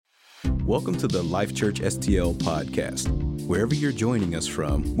Welcome to the Life Church STL podcast. Wherever you're joining us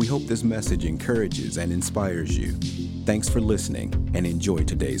from, we hope this message encourages and inspires you. Thanks for listening and enjoy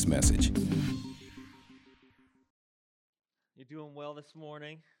today's message. You doing well this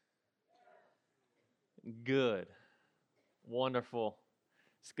morning? Good. Wonderful.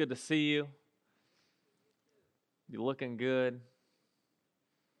 It's good to see you. You're looking good.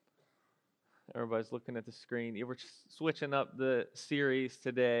 Everybody's looking at the screen. We're switching up the series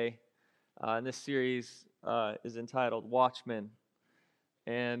today. And this series is entitled Watchmen.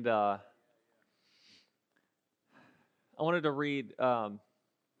 And I wanted to read a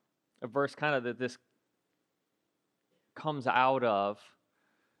verse kind of that this comes out of.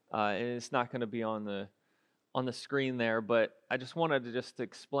 And it's not going to be on the screen there, but I just wanted to just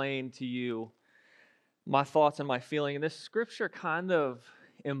explain to you my thoughts and my feeling. And this scripture kind of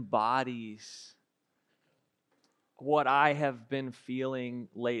embodies what I have been feeling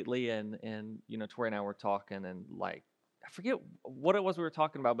lately, and you know, Tori and I were talking, and like, I forget what it was we were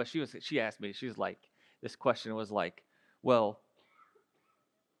talking about, but she asked me, she was like, this question was like, well,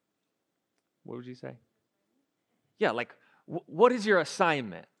 what would you say? Yeah, like, what is your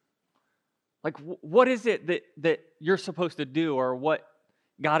assignment? Like, what is it that you're supposed to do, or what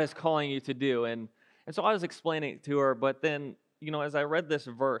God is calling you to do? And so I was explaining it to her, but then, you know, as I read this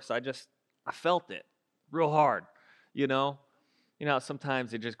verse, I felt it real hard, you know? You know,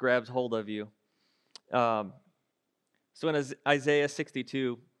 sometimes it just grabs hold of you. So in Isaiah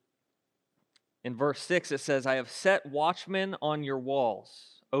 62, in verse 6, it says, I have set watchmen on your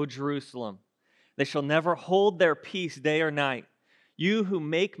walls, O Jerusalem. They shall never hold their peace day or night. You who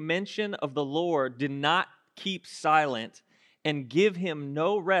make mention of the Lord, do not keep silent, and give him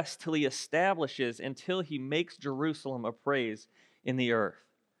no rest till he establishes, until he makes Jerusalem a praise in the earth.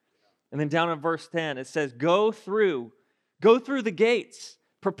 And then down in verse 10, it says, Go through the gates,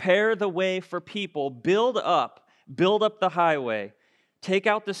 prepare the way for people, build up the highway, take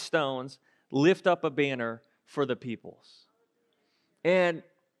out the stones, lift up a banner for the peoples. And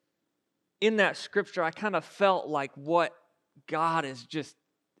in that scripture, I kind of felt like what God is just,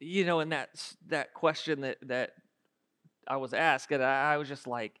 you know, in that question that I was asked, and I was just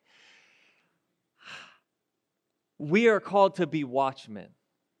like, we are called to be watchmen.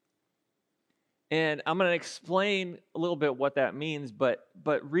 And I'm going to explain a little bit what that means, but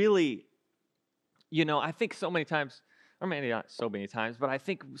really, you know, I think so many times, or maybe not so many times, but I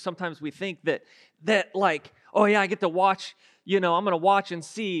think sometimes we think that like, oh yeah, I get to watch, you know, I'm going to watch and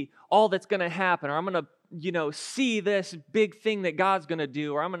see all that's going to happen, or I'm going to, you know, see this big thing that God's going to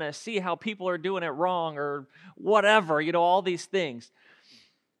do, or I'm going to see how people are doing it wrong, or whatever, you know, all these things.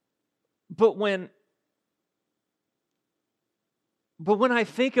 But when I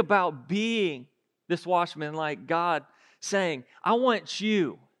think about being this watchman, like God saying, I want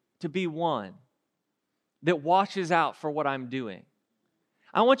you to be one that watches out for what I'm doing.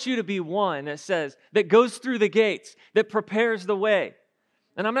 I want you to be one that goes through the gates, that prepares the way.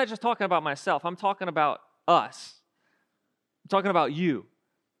 And I'm not just talking about myself, I'm talking about us. I'm talking about you.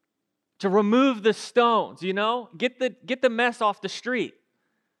 To remove the stones, you know? Get the mess off the street.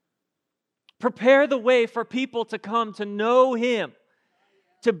 Prepare the way for people to come to know Him,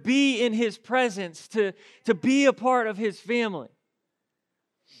 to be in His presence, to be a part of His family.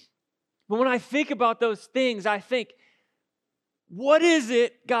 But when I think about those things, I think, what is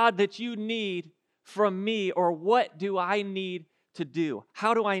it, God, that you need from me, or what do I need to do?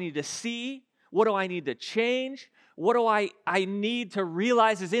 How do I need to see? What do I need to change? What do I need to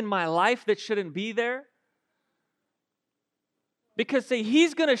realize is in my life that shouldn't be there? Because, see,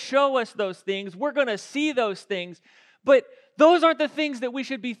 He's going to show us those things. We're going to see those things. But those aren't the things that we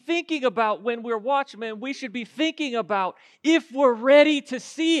should be thinking about when we're watchmen. We should be thinking about if we're ready to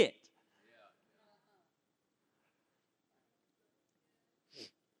see it.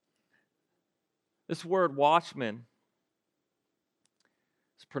 This word watchman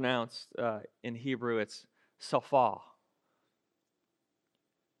is pronounced in Hebrew, it's saphah.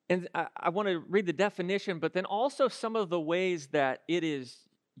 And I want to read the definition, but then also some of the ways that it is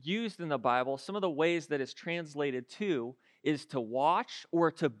used in the Bible, some of the ways that it's translated to is to watch,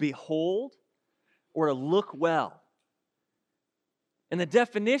 or to behold, or to look well. And the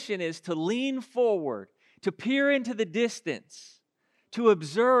definition is to lean forward, to peer into the distance, to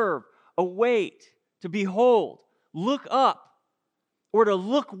observe, await, to behold, look up, or to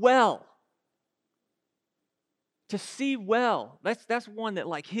look well, to see well. That's one that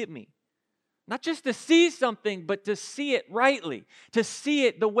like hit me. Not just to see something, but to see it rightly, to see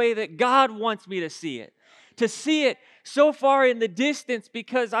it the way that God wants me to see it, to see it so far in the distance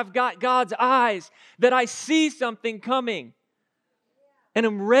because I've got God's eyes that I see something coming. and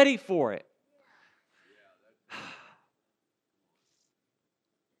am ready for it.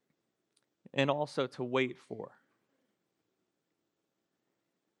 And also to wait for.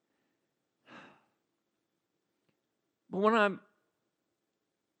 But when I'm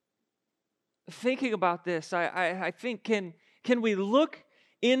thinking about this, I think, can we look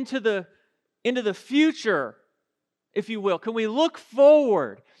into the future, if you will? Can we look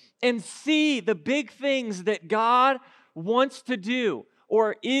forward and see the big things that God wants to do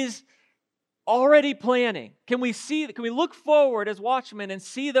or is already planning? Can we look forward as watchmen and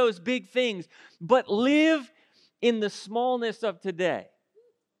see those big things, but live in the smallness of today?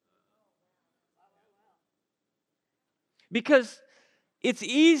 Because it's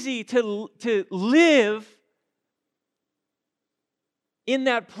easy to live in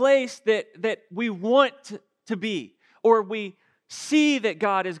that place that we want to be, or we see that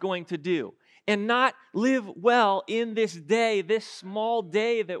God is going to do, and not live well in this day, this small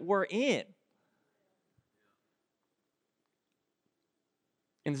day that we're in.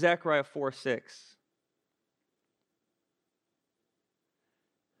 In Zechariah 4:6,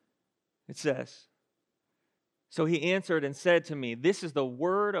 it says, "So he answered and said to me, 'This is the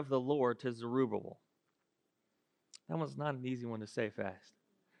word of the Lord to Zerubbabel.'" That one's not an easy one to say fast.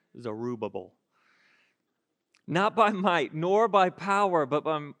 Zerubbabel. "Not by might, nor by power, but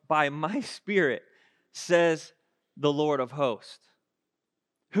by my spirit, says the Lord of hosts.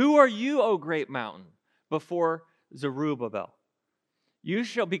 Who are you, O great mountain, before Zerubbabel? You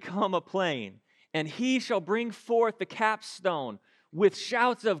shall become a plain, and he shall bring forth the capstone with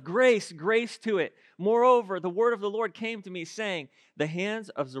shouts of grace, grace to it. Moreover, the word of the Lord came to me, saying, the hands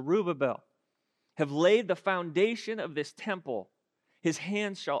of Zerubbabel have laid the foundation of this temple. His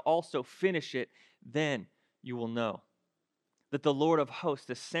hands shall also finish it. Then you will know that the Lord of hosts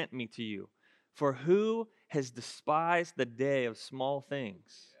has sent me to you. For who has despised the day of small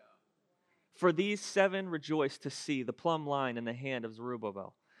things? For these 7 rejoice to see the plumb line in the hand of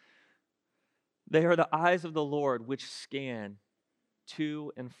Zerubbabel. They are the eyes of the Lord which scan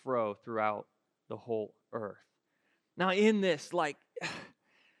to and fro throughout the whole earth." Now in this,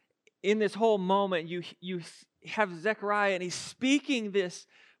 in this whole moment, you have Zechariah, and he's speaking this.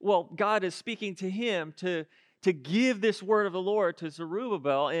 Well, God is speaking to him to give this word of the Lord to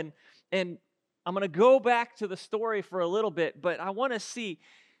Zerubbabel. And I'm going to go back to the story for a little bit, but I want to see,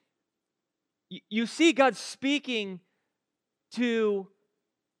 you see God speaking to,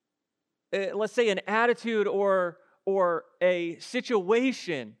 let's say, an attitude or a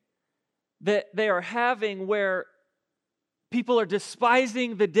situation that they are having where people are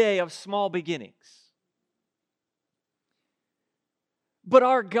despising the day of small beginnings. But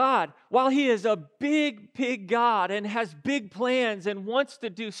our God, while He is a big, big God and has big plans and wants to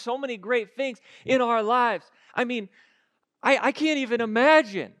do so many great things in our lives, I mean, I can't even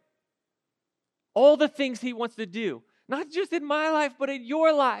imagine all the things He wants to do. Not just in my life, but in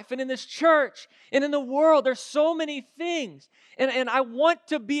your life and in this church and in the world. There's so many things. And I want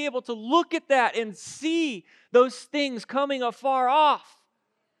to be able to look at that and see those things coming afar off.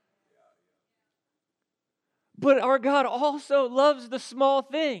 But our God also loves the small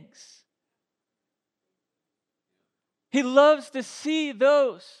things. He loves to see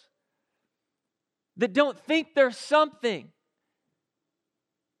those that don't think they're something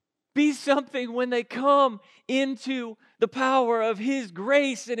be something when they come into the power of His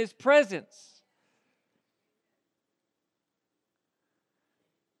grace and His presence.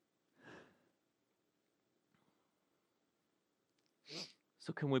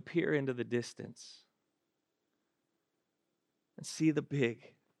 So can we peer into the distance and see the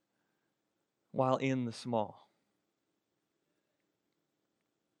big while in the small?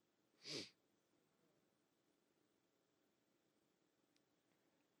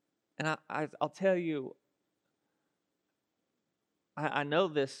 And I'll tell you, I know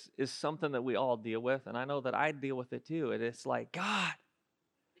this is something that we all deal with, and I know that I deal with it too. And it's like, God,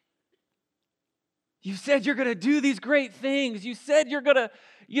 you said you're going to do these great things. You said you're going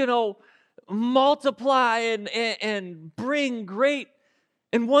to, multiply and bring great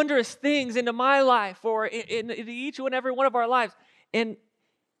and wondrous things into my life or into each and every one of our lives. And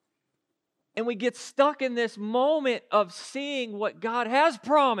we get stuck in this moment of seeing what God has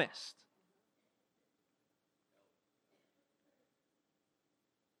promised.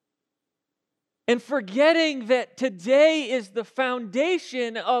 And forgetting that today is the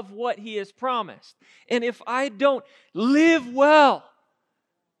foundation of what He has promised. And if I don't live well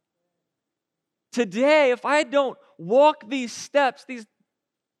today, if I don't walk these steps, these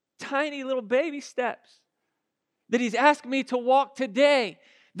tiny little baby steps that He's asked me to walk today,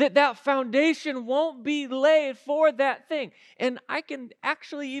 that foundation won't be laid for that thing. And I can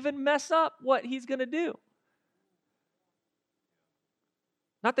actually even mess up what he's going to do.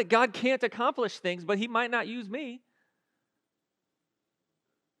 Not that God can't accomplish things, but he might not use me.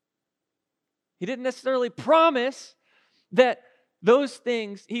 He didn't necessarily promise that those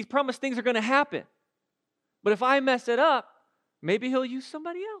things, he promised things are going to happen. But if I mess it up, maybe he'll use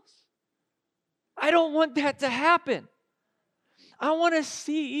somebody else. I don't want that to happen. I want to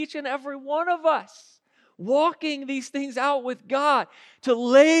see each and every one of us walking these things out with God to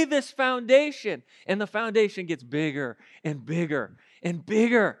lay this foundation. And the foundation gets bigger and bigger and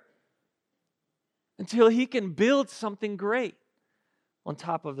bigger until he can build something great on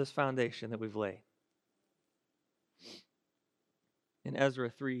top of this foundation that we've laid. In Ezra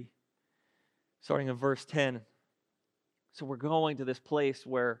 3, starting in verse 10, so we're going to this place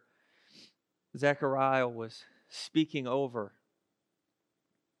where Zechariah was speaking over.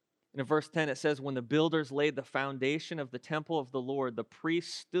 And in verse 10 it says, when the builders laid the foundation of the temple of the Lord, the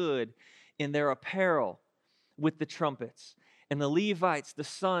priests stood in their apparel with the trumpets, and the Levites, the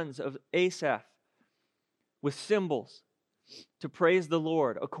sons of Asaph, with cymbals, to praise the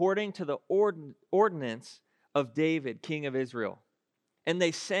Lord, according to the ordinance of David, king of Israel. And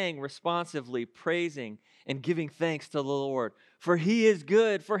they sang responsively, praising and giving thanks to the Lord. For he is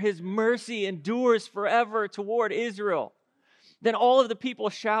good, for his mercy endures forever toward Israel. Then all of the people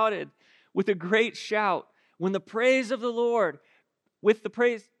shouted with a great shout when they praised the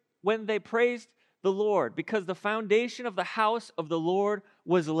Lord, because the foundation of the house of the Lord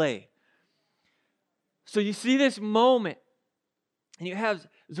was laid. So you see this moment, and you have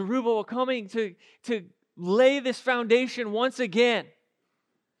Zerubbabel coming to lay this foundation once again,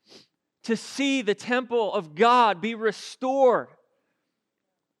 to see the temple of God be restored,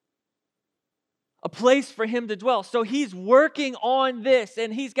 a place for him to dwell. So he's working on this,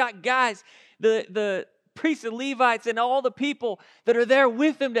 and he's got guys, the priests and Levites and all the people that are there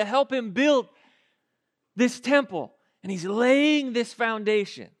with him to help him build this temple. And he's laying this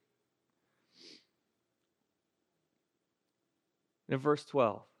foundation. In verse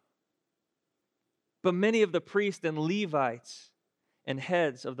 12, but many of the priests and Levites and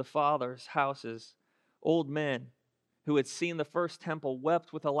heads of the fathers' houses, old men who had seen the first temple,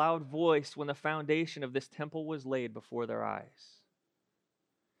 wept with a loud voice when the foundation of this temple was laid before their eyes.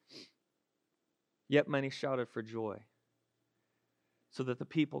 Yet many shouted for joy, so that the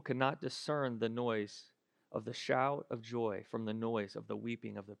people could not discern the noise of the shout of joy from the noise of the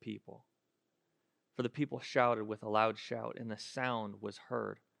weeping of the people. For the people shouted with a loud shout, and the sound was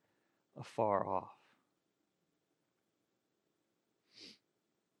heard afar off.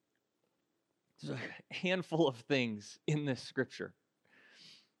 There's a handful of things in this scripture.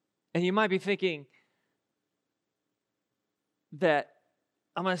 And you might be thinking that,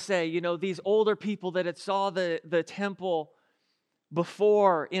 I'm going to say, these older people that had saw the temple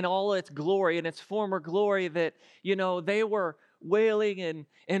before in all its glory, in its former glory, that, they were wailing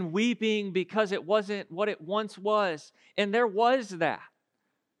and weeping because it wasn't what it once was. And there was that.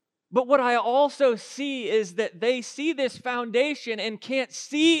 But what I also see is that they see this foundation and can't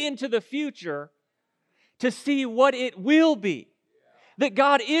see into the future to see what it will be. That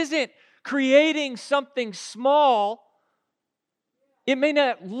God isn't creating something small. It may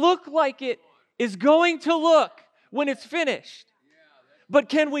not look like it is going to look when it's finished. But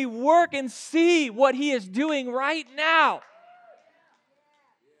can we work and see what He is doing right now?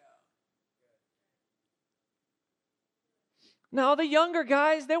 Now, the younger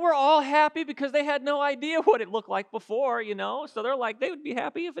guys, they were all happy because they had no idea what it looked like before, So they're like, they would be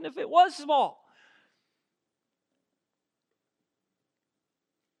happy even if it was small.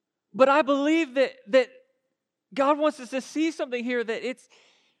 But I believe that God wants us to see something here, that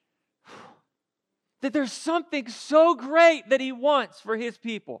there's something so great that He wants for His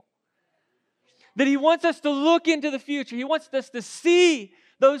people. That He wants us to look into the future. He wants us to see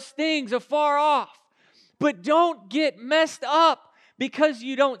those things afar off. But don't get messed up because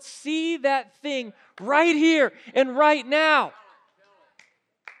you don't see that thing right here and right now.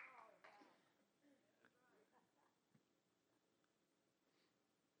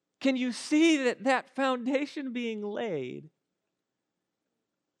 Can you see that foundation being laid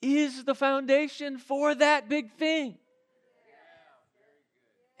is the foundation for that big thing?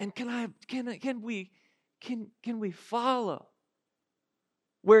 And can we follow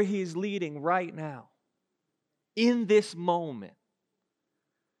where He's leading right now? In this moment.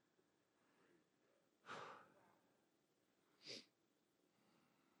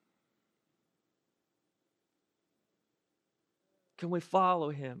 Can we follow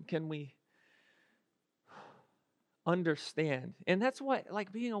Him? Can we understand. And that's what,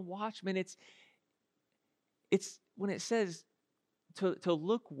 like being a watchman, it's when it says to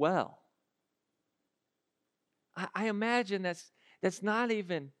look well. I imagine that's not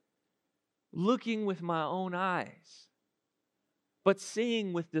even looking with my own eyes, but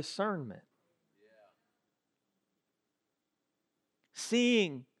seeing with discernment.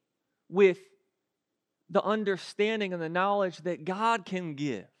 Seeing with the understanding and the knowledge that God can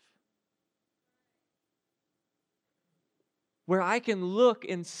give. Where I can look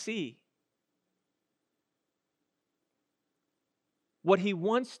and see what He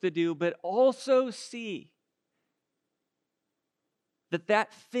wants to do, but also see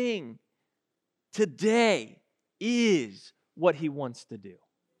that thing today is what He wants to do.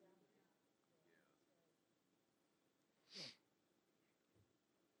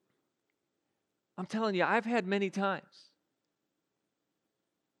 I'm telling you, I've had many times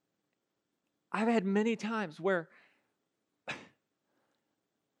where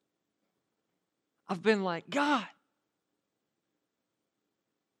I've been like, God,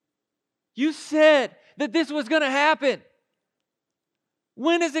 you said that this was going to happen.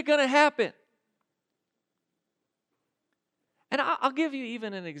 When is it going to happen? And I'll give you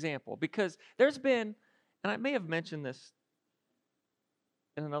even an example, because there's been, and I may have mentioned this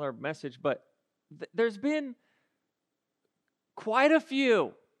in another message, but there's been quite a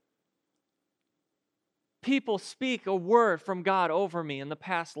few people speak a word from God over me in the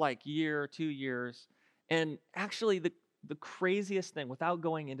past year or 2 years. And actually the craziest thing, without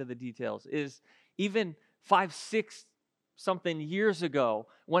going into the details, is even 5, 6 something years ago,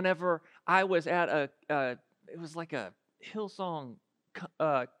 whenever I was at it was like a Hillsong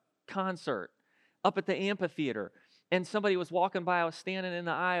concert up at the amphitheater, and somebody was walking by. I was standing in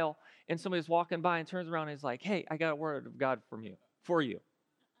the aisle, and somebody was walking by and turns around and is like, "Hey, I got a word of God for you."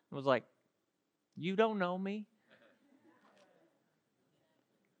 I was like, "You don't know me?"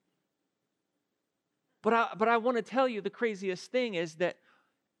 But I want to tell you, the craziest thing is that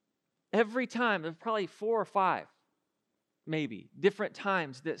every time, there's probably 4 or 5, maybe, different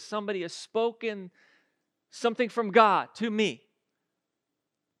times that somebody has spoken something from God to me,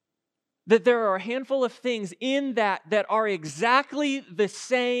 that there are a handful of things in that are exactly the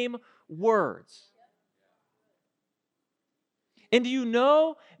same words. And do you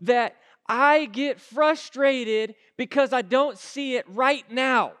know that I get frustrated because I don't see it right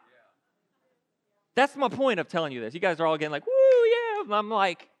now? That's my point of telling you this. You guys are all getting like, woo, yeah. I'm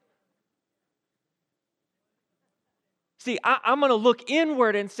like, see, I'm going to look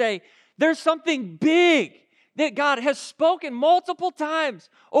inward and say, there's something big that God has spoken multiple times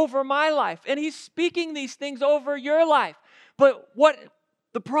over my life, and He's speaking these things over your life. But what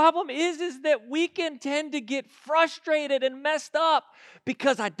the problem is that we can tend to get frustrated and messed up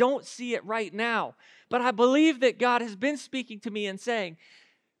because I don't see it right now. But I believe that God has been speaking to me and saying,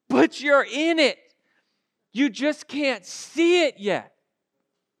 but you're in it. You just can't see it yet.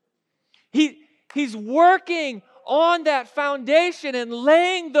 He's working on that foundation and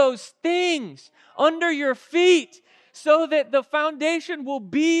laying those things under your feet so that the foundation will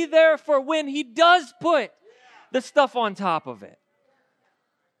be there for when He does put the stuff on top of it.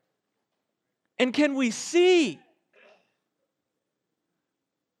 And can we see?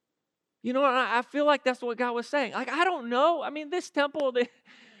 You know, I feel like that's what God was saying. Like, I don't know. I mean, this temple that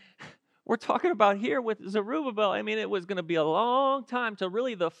we're talking about here with Zerubbabel, I mean, it was going to be a long time to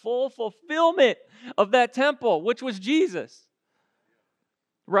really the full fulfillment of that temple, which was Jesus.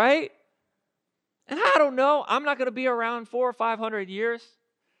 Right? And I don't know. I'm not going to be around 400 or 500 years,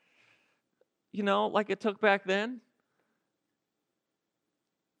 you know, like it took back then.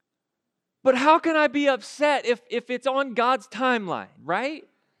 But how can I be upset if it's on God's timeline, right?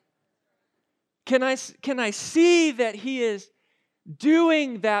 Can I see that He is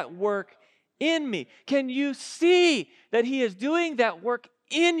doing that work in me? Can you see that He is doing that work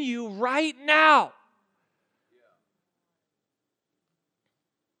in you right now?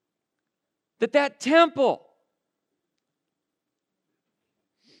 That temple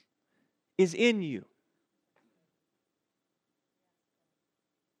is in you.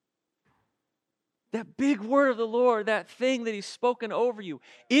 That big word of the Lord, that thing that He's spoken over you,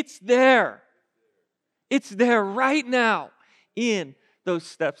 it's there. It's there right now in those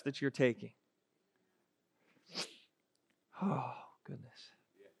steps that you're taking. Oh, goodness.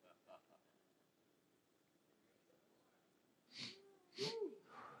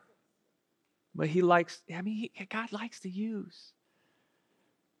 But God likes to use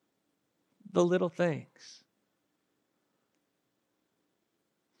the little things.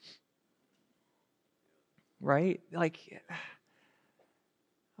 Right? Like,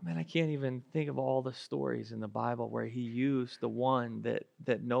 Man, I can't even think of all the stories in the Bible where he used the one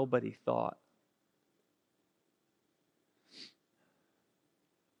that nobody thought.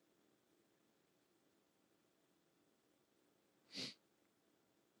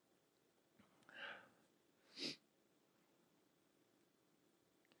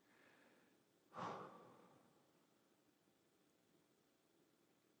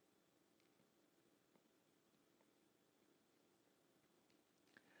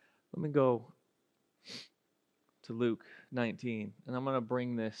 Let me go to Luke 19, and I'm going to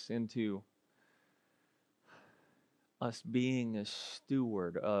bring this into us being a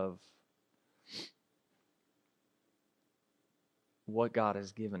steward of what God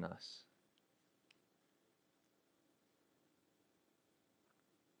has given us.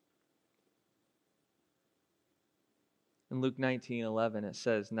 In Luke 19:11, it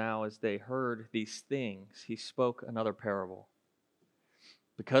says, "Now as they heard these things, he spoke another parable.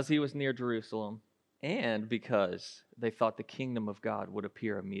 Because he was near Jerusalem, and because they thought the kingdom of God would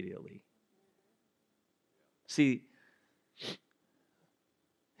appear immediately." See,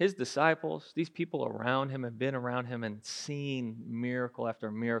 his disciples, these people around him, had been around him and seen miracle after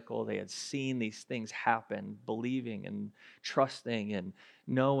miracle. They had seen these things happen, believing and trusting and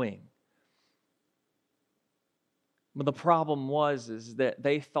knowing. But the problem is that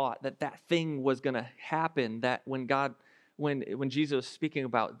they thought that thing was going to happen, that when Jesus was speaking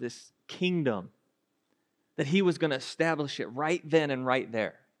about this kingdom, that he was going to establish it right then and right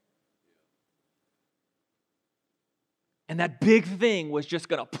there. And that big thing was just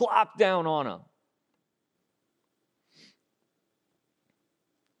going to plop down on them.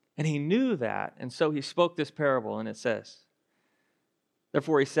 And he knew that, and so he spoke this parable, and it says,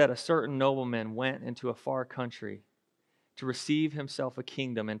 "Therefore he said, a certain nobleman went into a far country to receive himself a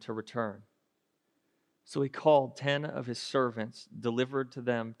kingdom and to return. So he called 10 of his servants, delivered to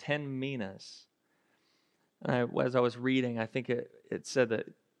them 10 minas." And as I was reading, I think it said that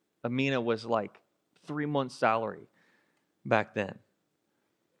a mina was like 3 months' salary back then.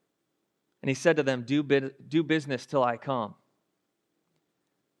 And he said to them, do business till I come.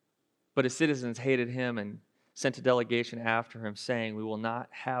 But his citizens hated him and sent a delegation after him, saying, "We will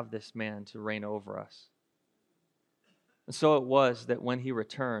not have this man to reign over us." And so it was that when he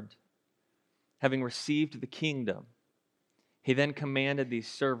returned, having received the kingdom, he then commanded these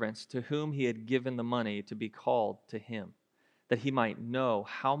servants to whom he had given the money to be called to him, that he might know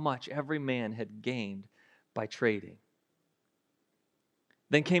how much every man had gained by trading.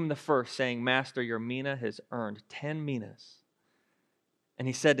 Then came the first, saying, "Master, your mina has earned 10 minas." And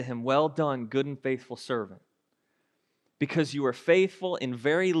he said to him, "Well done, good and faithful servant. Because you are faithful in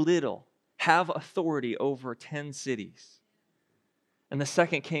very little, have authority over 10 cities." And the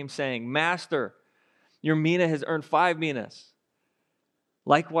second came, saying, "Master, your mina has earned 5 minas."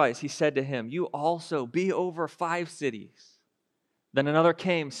 Likewise, he said to him, "You also be over 5 cities." Then another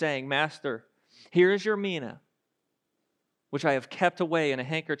came, saying, "Master, here is your mina, which I have kept away in a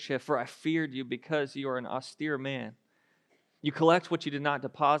handkerchief, for I feared you, because you are an austere man. You collect what you did not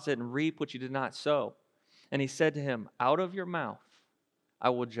deposit and reap what you did not sow." And he said to him, "Out of your mouth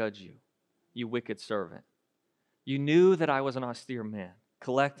I will judge you, you wicked servant. You knew that I was an austere man,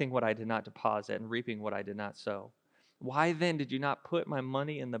 collecting what I did not deposit and reaping what I did not sow. Why then did you not put my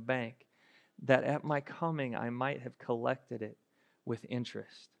money in the bank, that at my coming I might have collected it with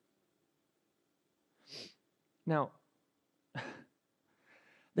interest?" Now,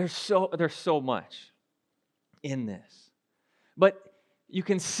 there's so much in this. But you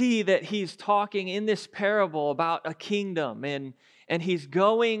can see that he's talking in this parable about a kingdom, and he's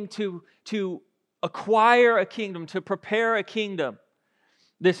going to acquire a kingdom, to prepare a kingdom,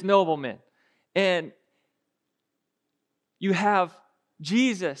 this nobleman. And you have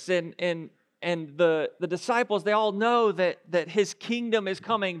Jesus and the disciples, they all know that his kingdom is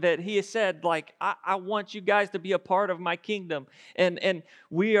coming, that he has said, like, I want you guys to be a part of my kingdom, and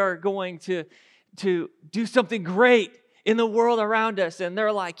we are going to do something great in the world around us. And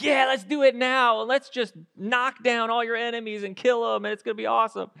they're like, "Yeah, let's do it now. Let's just knock down all your enemies and kill them, and it's going to be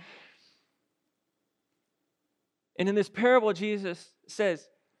awesome." And in this parable, Jesus says,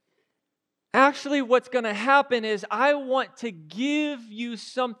 actually, what's going to happen is I want to give you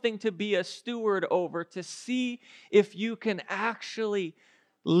something to be a steward over, to see if you can actually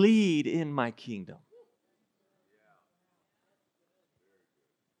lead in my kingdom.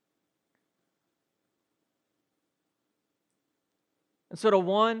 And so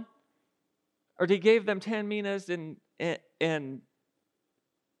he gave them 10 minas, and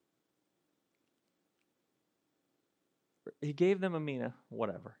he gave them a mina,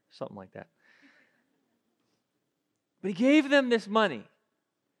 whatever, something like that. But he gave them this money.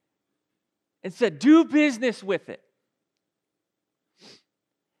 and said, do business with it.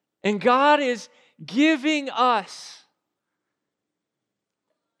 And God is giving us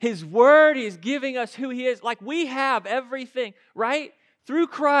His word. He is giving us who He is. Like we have everything, right? Through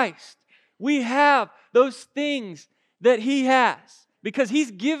Christ, we have those things that He has because He's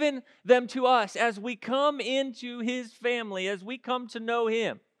given them to us as we come into His family, as we come to know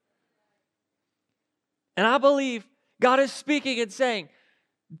Him. And I believe God is speaking and saying,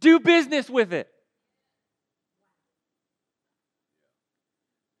 do business with it.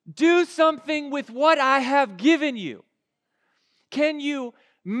 Do something with what I have given you. Can you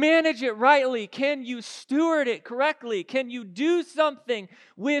manage it rightly? Can you steward it correctly? Can you do something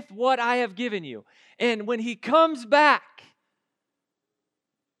with what I have given you? And when He comes back,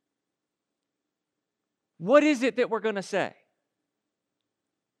 what is it that we're going to say?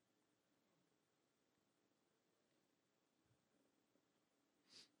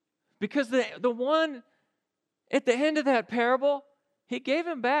 Because the one at the end of that parable, He gave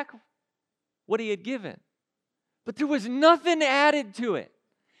him back what he had given. But there was nothing added to it.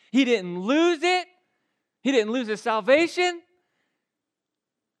 He didn't lose it. He didn't lose his salvation.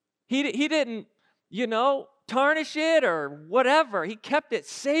 He didn't, tarnish it or whatever. He kept it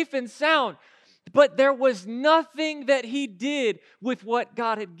safe and sound. But there was nothing that he did with what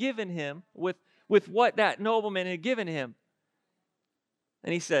God had given him, with what that nobleman had given him.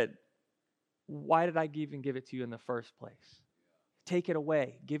 And he said, why did I even give it to you in the first place? Take it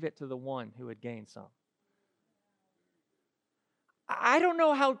away. Give it to the one who had gained some. I don't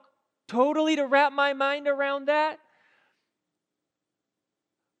know how totally to wrap my mind around that.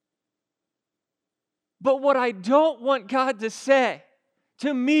 But what I don't want God to say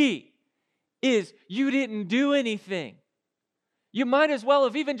to me is, you didn't do anything. You might as well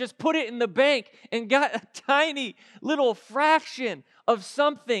have even just put it in the bank and got a tiny little fraction of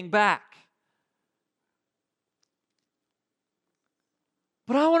something back.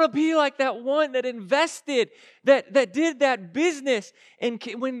 But I want to be like that one that invested, that did that business. And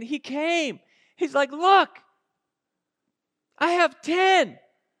when he came, he's like, look, I have 10.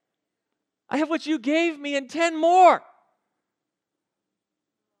 I have what you gave me and 10 more.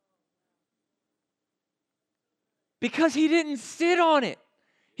 Because he didn't sit on it.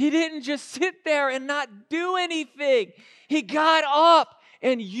 He didn't just sit there and not do anything. He got up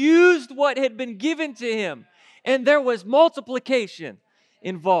and used what had been given to him. And there was multiplication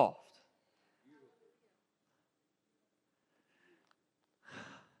involved.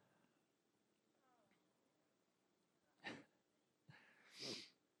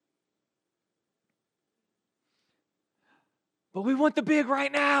 But we want the big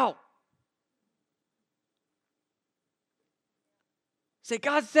right now. Say,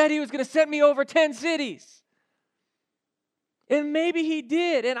 God said He was going to set me over 10 cities. And maybe He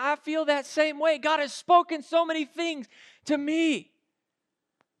did, and I feel that same way. God has spoken so many things to me.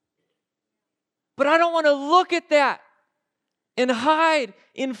 But I don't want to look at that and hide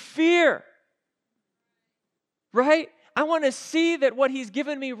in fear. Right? I want to see that what He's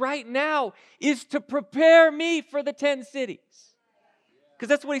given me right now is to prepare me for the 10 cities. Because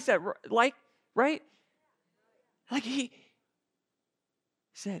that's what He said, right? Like He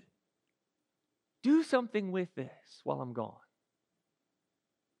said, do something with this while I'm gone.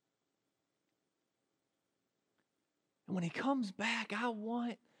 And when He comes back, I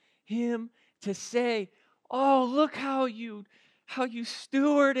want Him to say, oh, look how you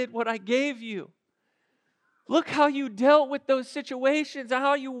stewarded what I gave you. Look how you dealt with those situations, and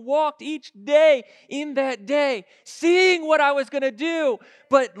how you walked each day in that day, seeing what I was going to do,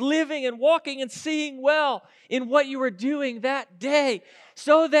 but living and walking and seeing well in what you were doing that day,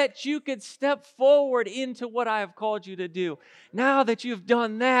 so that you could step forward into what I have called you to do. Now that you've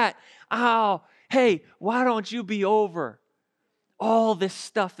done that, hey, why don't you be over all this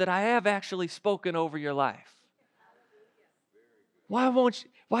stuff that I have actually spoken over your life? Why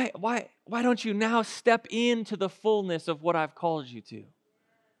don't you now step into the fullness of what I've called you to?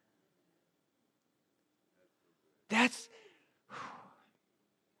 That's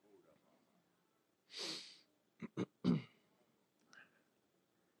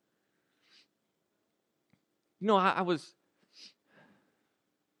I was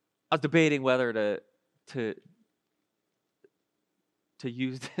debating whether to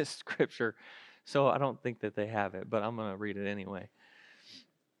use this scripture, so I don't think that they have it, but I'm going to read it anyway.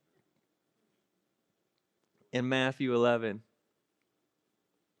 In Matthew 11,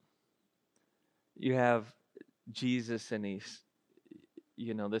 you have Jesus, and he's,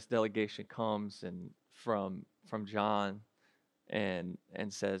 this delegation comes and from John and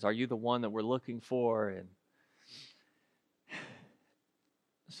says, are you the one that we're looking for? And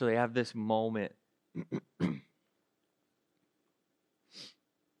So they have this moment. And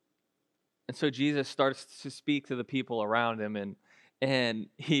so Jesus starts to speak to the people around him, and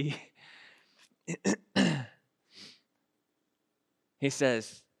he he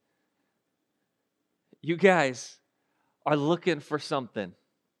says, "You guys are looking for something.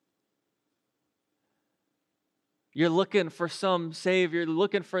 You're looking for some Savior,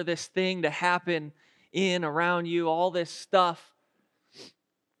 looking for this thing to happen in, around you, all this stuff.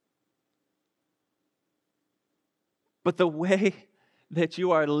 But the way that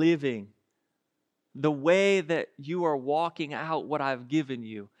you are living, the way that you are walking out what I've given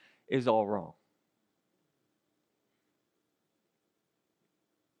you is all wrong."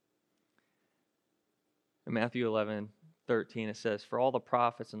 In Matthew 11:13, it says, "For all the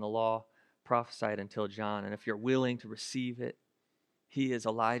prophets and the law prophesied until John, and if you're willing to receive it, he is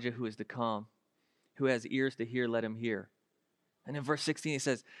Elijah who is to come. Who has ears to hear, let him hear." And in verse 16, he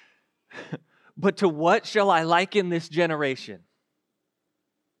says, "But to what shall I liken this generation?"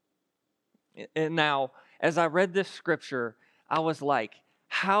 And now, as I read this scripture, I was like,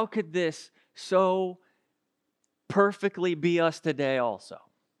 how could this so perfectly be us today also?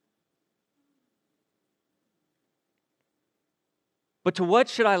 But to what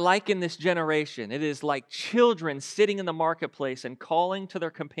should I liken this generation? It is like children sitting in the marketplace and calling to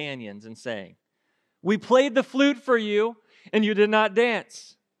their companions and saying, "We played the flute for you, and you did not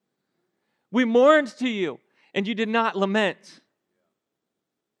dance. We mourned to you, and you did not lament."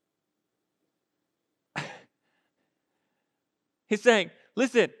 He's saying,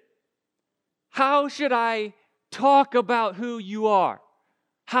 listen, how should I talk about who you are,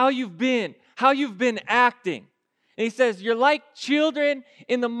 how you've been acting? And he says, you're like children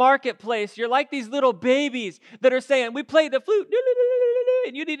in the marketplace. You're like these little babies that are saying, "We played the flute,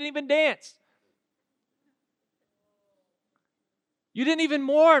 and you didn't even dance. You didn't even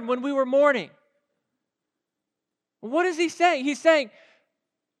mourn when we were mourning." What is he saying? He's saying,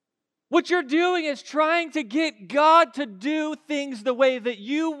 what you're doing is trying to get God to do things the way that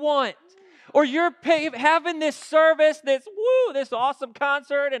you want. Or you're having this service, this awesome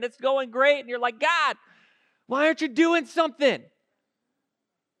concert, and it's going great, and you're like, "God, why aren't you doing something?"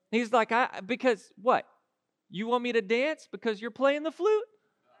 He's like, because what? You want me to dance because you're playing the flute?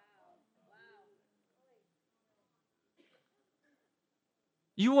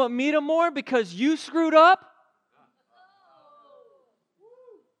 You want me to mourn because you screwed up?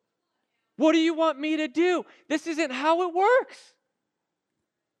 What do you want me to do? This isn't how it works.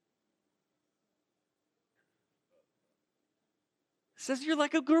 It says you're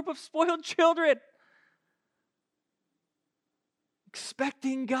like a group of spoiled children,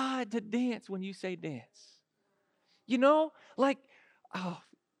 expecting God to dance when you say dance. You know, like,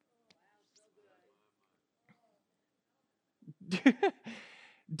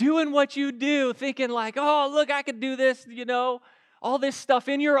 doing what you do, thinking like, "Oh, look, I could do this," all this stuff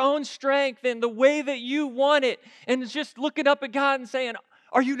in your own strength and the way that you want it, and it's just looking up at God and saying,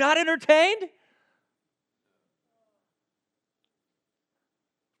 "Are you not entertained?"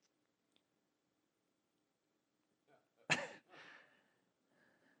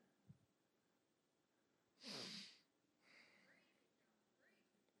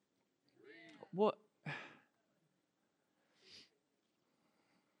 What?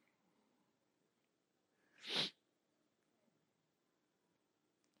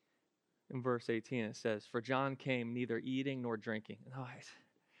 In verse 18, it says, "For John came neither eating nor drinking."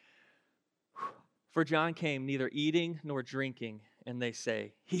 For John came neither eating nor drinking, and they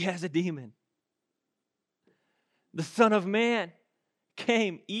say, "He has a demon." The Son of Man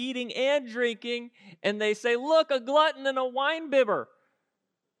came eating and drinking, and they say, "Look, a glutton and a winebibber,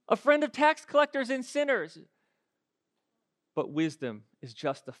 a friend of tax collectors and sinners." But wisdom is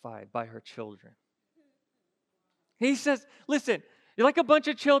justified by her children. He says, listen, you're like a bunch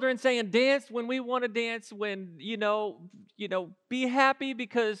of children saying, "Dance when we want to dance, when, be happy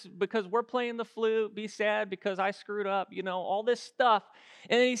because we're playing the flute, be sad because I screwed up," all this stuff.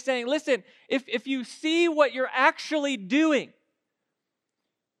 And then he's saying, listen, if you see what you're actually doing,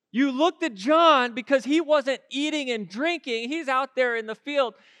 you looked at John because he wasn't eating and drinking. He's out there in the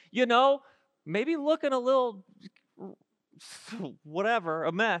field, maybe looking a little, whatever,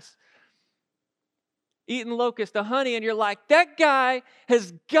 a mess, eating locust of honey, and you're like, that guy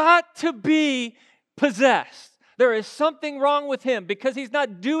has got to be possessed. There is something wrong with him because he's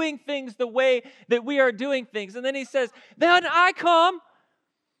not doing things the way that we are doing things. And then he says, then I come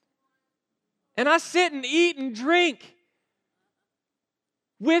and I sit and eat and drink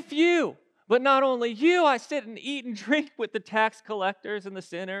with you. But not only you, I sit and eat and drink with the tax collectors and the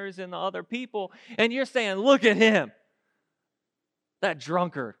sinners and the other people. And you're saying, look at him. that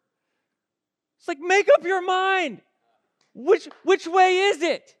drunkard. It's like, make up your mind. Which way is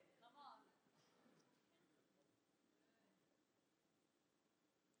it?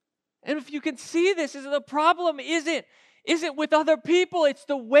 And if you can see this, is the problem isn't with other people. It's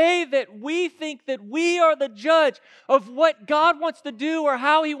the way that we think that we are the judge of what God wants to do or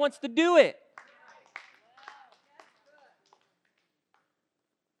how He wants to do it.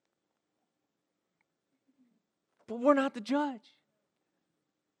 But we're not the judge.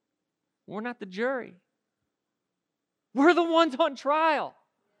 We're not the jury. We're the ones on trial.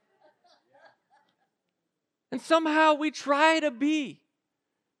 And somehow we try to be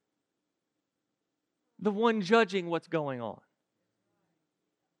the one judging what's going on.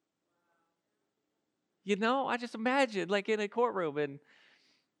 You know, I just imagine like in a courtroom and,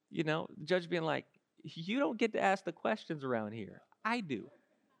 you know, the judge being like, you don't get to ask the questions around here. I do.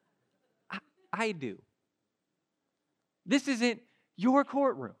 I do. This isn't your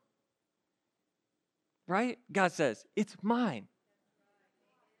courtroom. Right? God says, it's mine.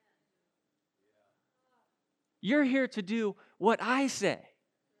 You're here to do what I say.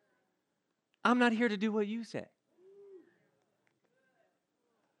 I'm not here to do what you say.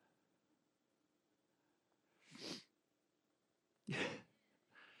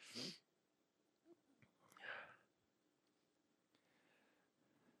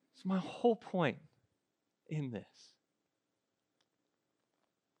 So my whole point in this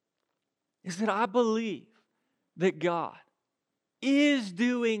is that I believe that God is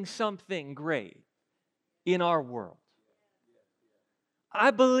doing something great in our world. I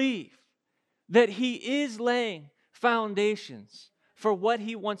believe that He is laying foundations for what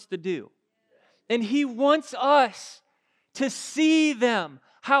He wants to do. And He wants us to see them,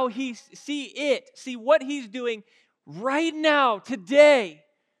 how He see what He's doing right now, today,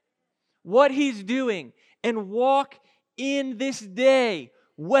 what He's doing, and walk in this day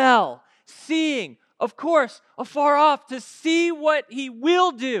well, seeing, of course, afar off to see what He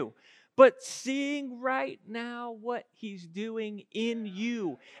will do, but seeing right now what He's doing in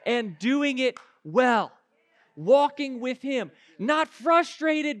you and doing it well, walking with Him, not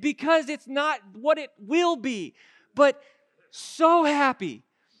frustrated because it's not what it will be, but so happy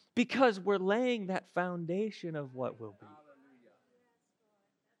because we're laying that foundation of what will be.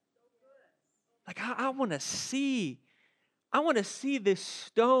 Like I want to see this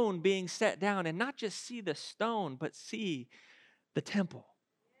stone being set down, and not just see the stone, but see the temple.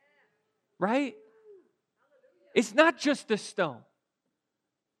 Right? It's not just the stone.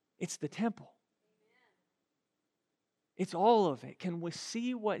 It's the temple. It's all of it. Can we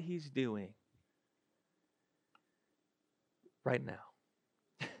see what He's doing right now?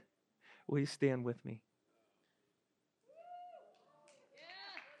 Will you stand with me?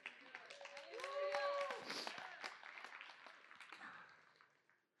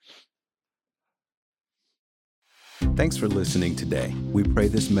 Thanks for listening today. We pray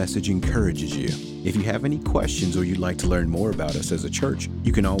this message encourages you. If you have any questions or you'd like to learn more about us as a church,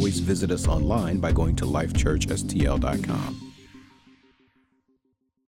 you can always visit us online by going to lifechurchstl.com.